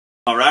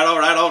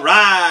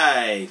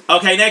Alright.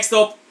 Okay, next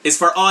up is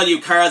for all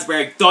you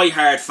Carlsberg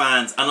die-hard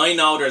fans, and I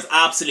know there's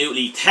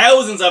absolutely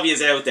thousands of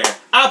yous out there,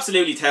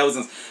 absolutely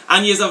thousands,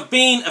 and yous have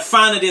been a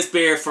fan of this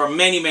beer for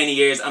many, many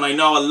years, and I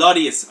know a lot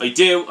of yous,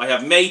 I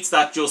have mates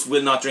that just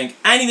will not drink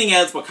anything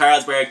else but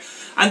Carlsberg,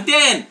 and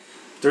then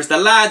there's the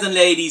lads and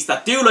ladies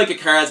that do like a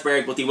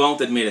Carlsberg, but they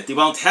won't admit it. They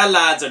won't tell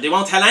lads or they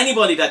won't tell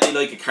anybody that they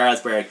like a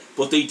Carlsberg,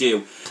 but they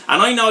do.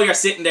 And I know you're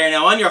sitting there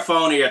now on your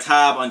phone or your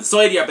tab, on the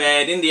side of your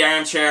bed, in the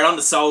armchair, on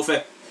the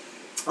sofa,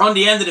 on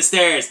the end of the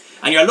stairs,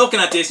 and you're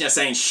looking at this and you're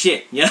saying,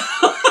 shit, you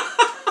know?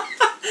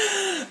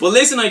 But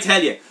listen, I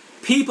tell you,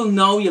 people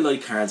know you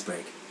like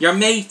Carlsberg. Your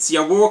mates,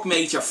 your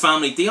workmates, your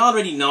family, they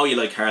already know you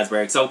like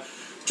Carlsberg. So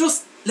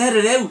just let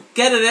it out.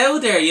 Get it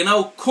out there, you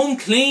know. Come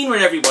clean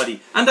with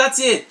everybody. And that's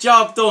it.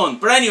 Job done.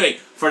 But anyway,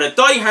 for the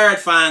die-hard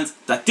fans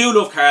that do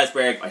love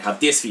Carlsberg, I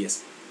have this for you.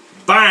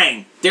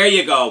 Bang! There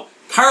you go.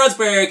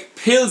 Carlsberg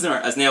Pilsner,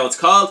 as now it's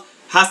called.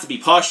 Has to be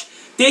posh.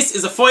 This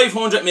is a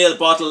 500ml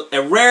bottle.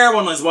 A rare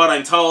one is what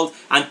I'm told.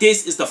 And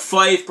this is the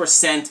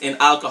 5% in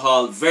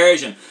alcohol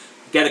version.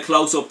 Get a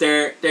close up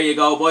there. There you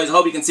go, boys. I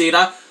hope you can see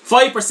that.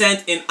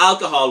 5% in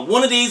alcohol.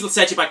 One of these will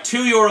set you back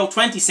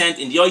 €2.20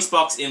 in the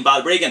icebox in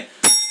Balbriggan.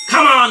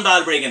 Come on,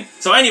 Balbriggan.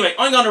 So anyway,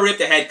 I'm going to rip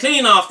the head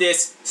clean off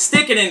this,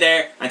 stick it in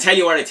there, and tell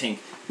you what I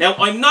think. Now,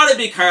 I'm not a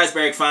big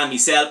Carlsberg fan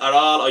myself at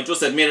all. I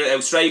just admit it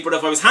out straight. But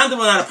if I was handing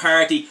one at a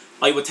party,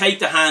 I would take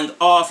the hand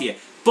off you.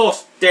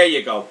 But there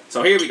you go.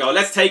 So here we go.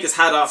 Let's take his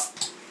hat off.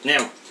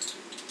 Now,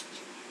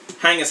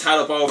 hang his hat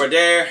up over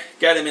there.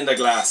 Get him in the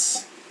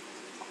glass.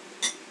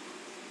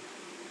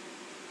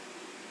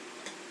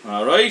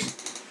 Alright.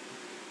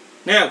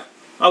 Now,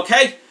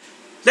 okay.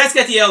 Let's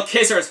get the old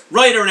kissers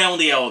right around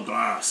the old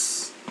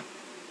glass.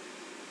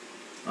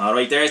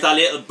 Alright, there's that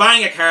little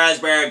bang of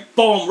Carlsberg.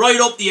 Boom, right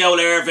up the old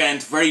air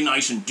vent. Very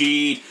nice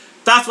indeed.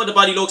 That's what the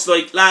body looks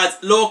like. Lads,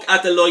 look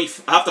at the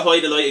life. I have to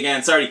hide the light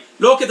again, sorry.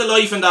 Look at the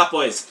life in that,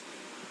 boys.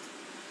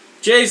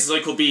 Jesus,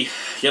 I could be,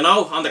 you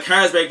know, on the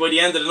Carlsberg by the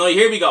end of the night.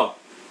 Here we go.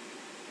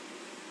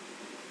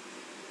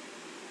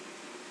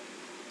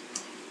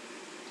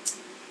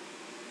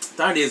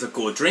 That is a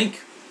good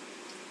drink.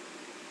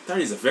 That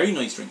is a very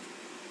nice drink.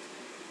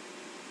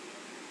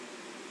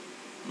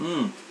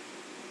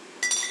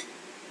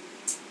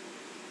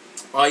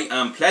 I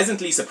am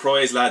pleasantly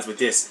surprised, lads, with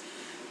this.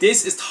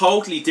 This is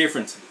totally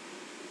different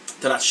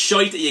to that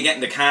shite that you get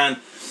in the can.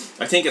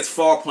 I think it's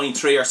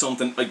 4.3 or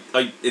something.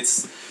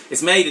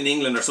 It's made in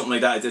England or something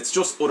like that. It's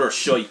just utter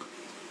shite.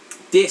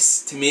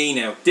 This, to me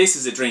now, this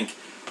is a drink.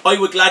 I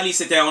would gladly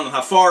sit down and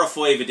have 4 or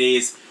 5 of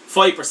these.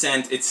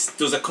 5%.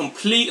 There's a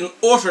complete and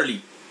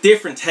utterly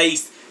different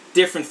taste,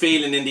 different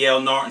feeling in the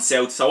old north and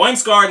south. So I'm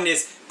scoring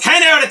this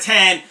 10 out of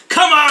 10.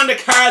 Come on, the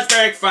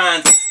Carlsberg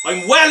fans.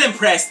 I'm well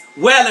impressed.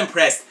 Well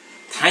impressed.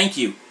 Thank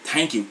you.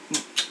 Thank you.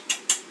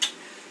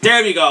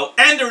 There we go.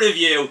 End of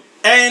review.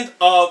 End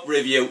of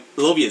review.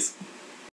 Love yous.